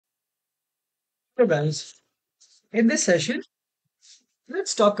Hey guys, in this session,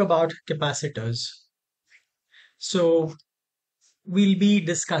 let's talk about capacitors. So, we'll be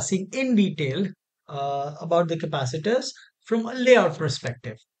discussing in detail about the capacitors from a layout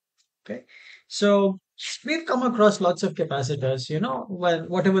perspective. Okay, so we've come across lots of capacitors,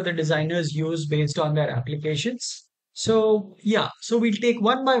 whatever the designers use based on their applications. So, yeah, so we'll take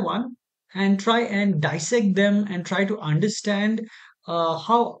one by one and try and dissect them and try to understand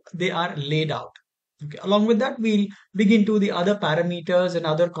how they are laid out. Okay. Along with that, we'll dig into the other parameters and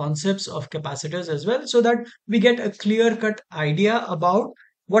other concepts of capacitors as well, so that we get a clear cut idea about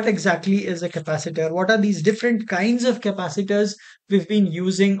what exactly is a capacitor, what are these different kinds of capacitors we've been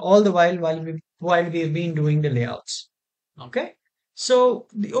using all the while we've been doing the layouts. Okay. So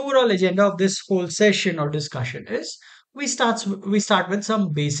the overall agenda of this whole session or discussion is we start with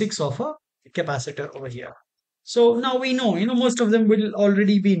some basics of a capacitor over here. So now we know, most of them will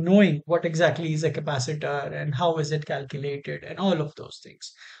already be knowing what exactly is a capacitor and how is it calculated and all of those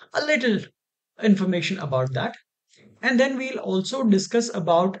things. A little information about that. And then we'll also discuss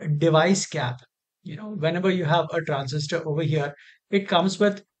about device cap. Whenever you have a transistor over here, it comes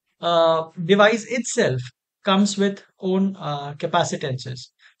with device itself comes with own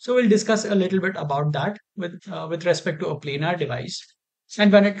capacitances. So we'll discuss a little bit about that with respect to a planar device. And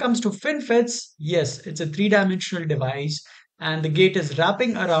when it comes to FinFETs, yes, it's a three-dimensional device, and the gate is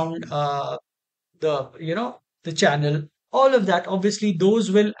wrapping around the channel. All of that, obviously, those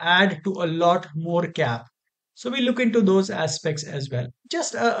will add to a lot more cap. So we look into those aspects as well.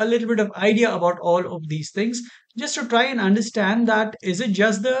 Just a little bit of idea about all of these things, just to try and understand that is it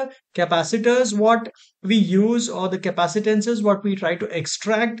just the capacitors what we use or the capacitances what we try to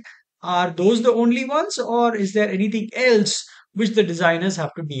extract, are those the only ones, or is there anything else which the designers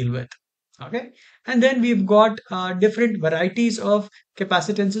have to deal with? Okay. And then we've got different varieties of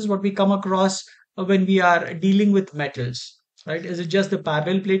capacitances what we come across when we are dealing with metals, right? Is it just the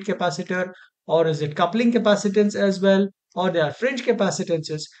parallel plate capacitor, or is it coupling capacitance as well, or there are fringe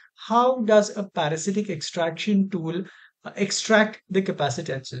capacitances? How does a parasitic extraction tool extract the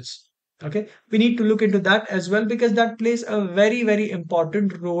capacitances? Okay, we need to look into that as well, because that plays a very, very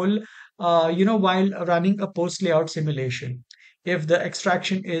important role, while running a post layout simulation. If the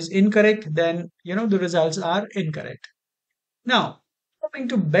extraction is incorrect, then the results are incorrect. Now, coming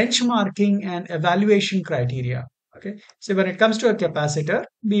to benchmarking and evaluation criteria. Okay, so when it comes to a capacitor,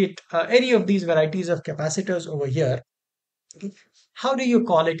 be it any of these varieties of capacitors over here, okay, how do you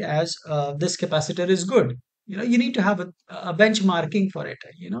call it as this capacitor is good? You need to have a benchmarking for it.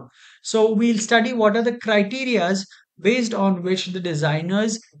 So we'll study what are the criterias based on which the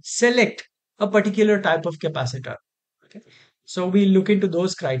designers select a particular type of capacitor. Okay, so we'll look into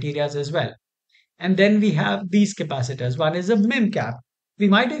those criterias as well. And then we have these capacitors. One is a MIM cap. We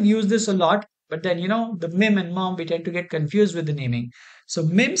might have used this a lot, but then, the MIM and MOM, we tend to get confused with the naming. So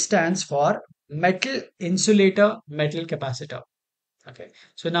MIM stands for metal insulator metal capacitor. Okay.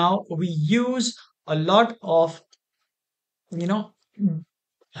 So now we use a lot of, you know,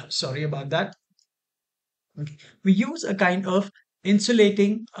 sorry about that. Okay. We use a kind of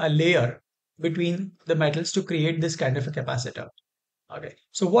insulating layer between the metals to create this kind of a capacitor. Okay.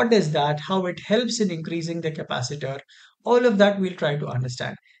 So what is that? How it helps in increasing the capacitor? All of that we'll try to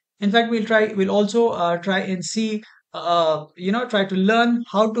understand. In fact, we'll also try and see, try to learn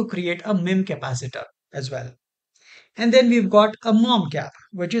how to create a MIM capacitor as well. And then we've got a MOM cap,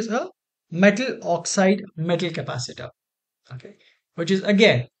 which is a metal oxide metal capacitor. Okay. Which is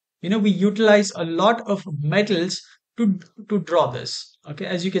again, we utilize a lot of metals to to draw this. Okay.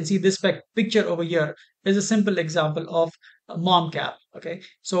 As you can see, this picture over here is a simple example of a MOM cap. Okay.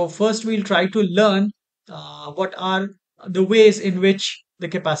 So first we'll try to learn what are the ways in which the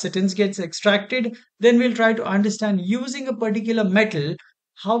capacitance gets extracted. Then we'll try to understand, using a particular metal,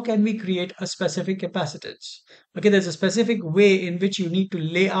 how can we create a specific capacitance. Okay, there's a specific way in which you need to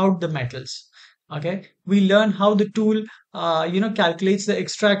lay out the metals. Okay, we learn how the tool calculates the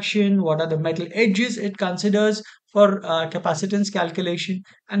extraction, what are the metal edges it considers for capacitance calculation,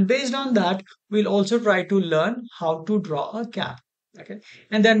 and based on that we'll also try to learn how to draw a cap. Okay,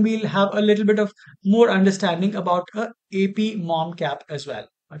 and then we'll have a little bit of more understanding about a AP mom cap as well.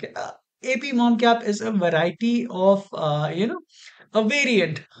 Okay, AP mom cap is a variety of a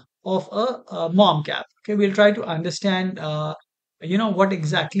variant of a mom cap. Okay, we'll try to understand what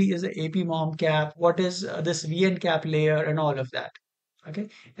exactly is the AP mom cap, what is this VN cap layer, and all of that. Okay,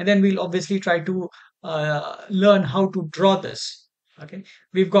 and then we'll obviously try to learn how to draw this. Okay,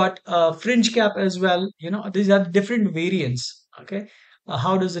 we've got fringe cap as well. These are different variants. Okay,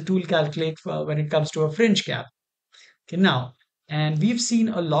 how does the tool calculate when it comes to a fringe cap? Okay, now And we've seen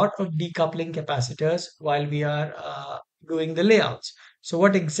a lot of decoupling capacitors while we are doing the layouts. So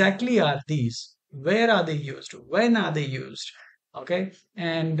what exactly are these? Where are they used? When are they used? Okay.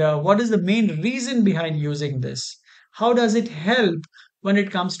 And what is the main reason behind using this? How does it help when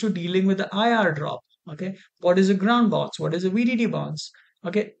it comes to dealing with the IR drop? Okay. What is a ground bounce? What is a VDD bounce?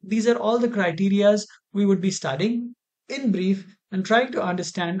 Okay. These are all the criterias we would be studying in brief and trying to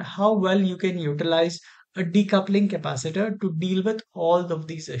understand how well you can utilize a decoupling capacitor to deal with all of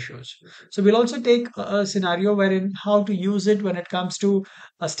these issues. So we'll also take a scenario wherein how to use it when it comes to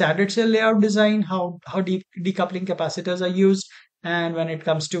a standard cell layout design, how decoupling capacitors are used, and when it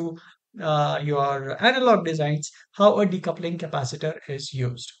comes to your analog designs, how a decoupling capacitor is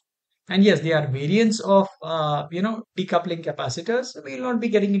used. And yes, there are variants of decoupling capacitors. We'll not be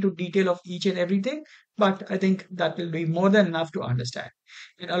getting into detail of each and everything, but I think that will be more than enough to understand.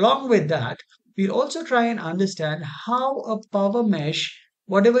 And along with that, we'll also try and understand how a power mesh,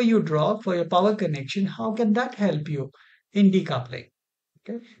 whatever you draw for your power connection, how can that help you in decoupling?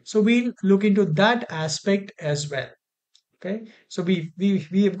 Okay, so we'll look into that aspect as well. Okay, so we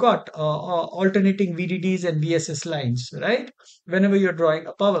have got alternating VDDs and VSS lines, right? Whenever you're drawing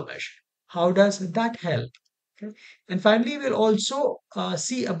a power mesh, how does that help? Okay, and finally we'll also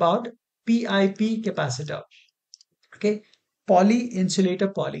see about PIP capacitor. Okay, poly insulator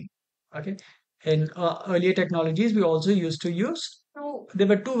poly. Okay, in earlier technologies we also used to use, there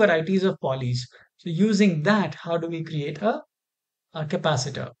were two varieties of polys. So using that, how do we create a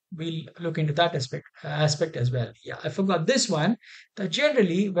capacitor? We'll look into that aspect as well. Yeah, I forgot this one. That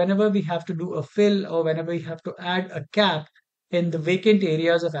generally, whenever we have to do a fill or whenever we have to add a cap in the vacant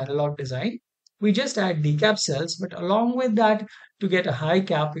areas of analog design, we just add decap cells. But along with that, to get a high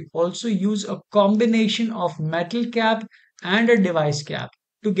cap, we also use a combination of metal cap and a device cap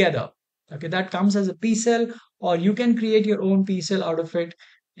together. Okay, that comes as a P cell, or you can create your own P cell out of it.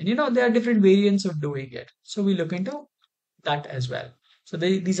 And there are different variants of doing it. So we look into that as well. So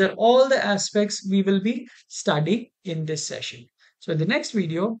these are all the aspects we will be studying in this session. So in the next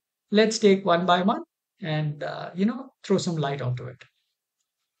video, let's take one by one and throw some light onto it.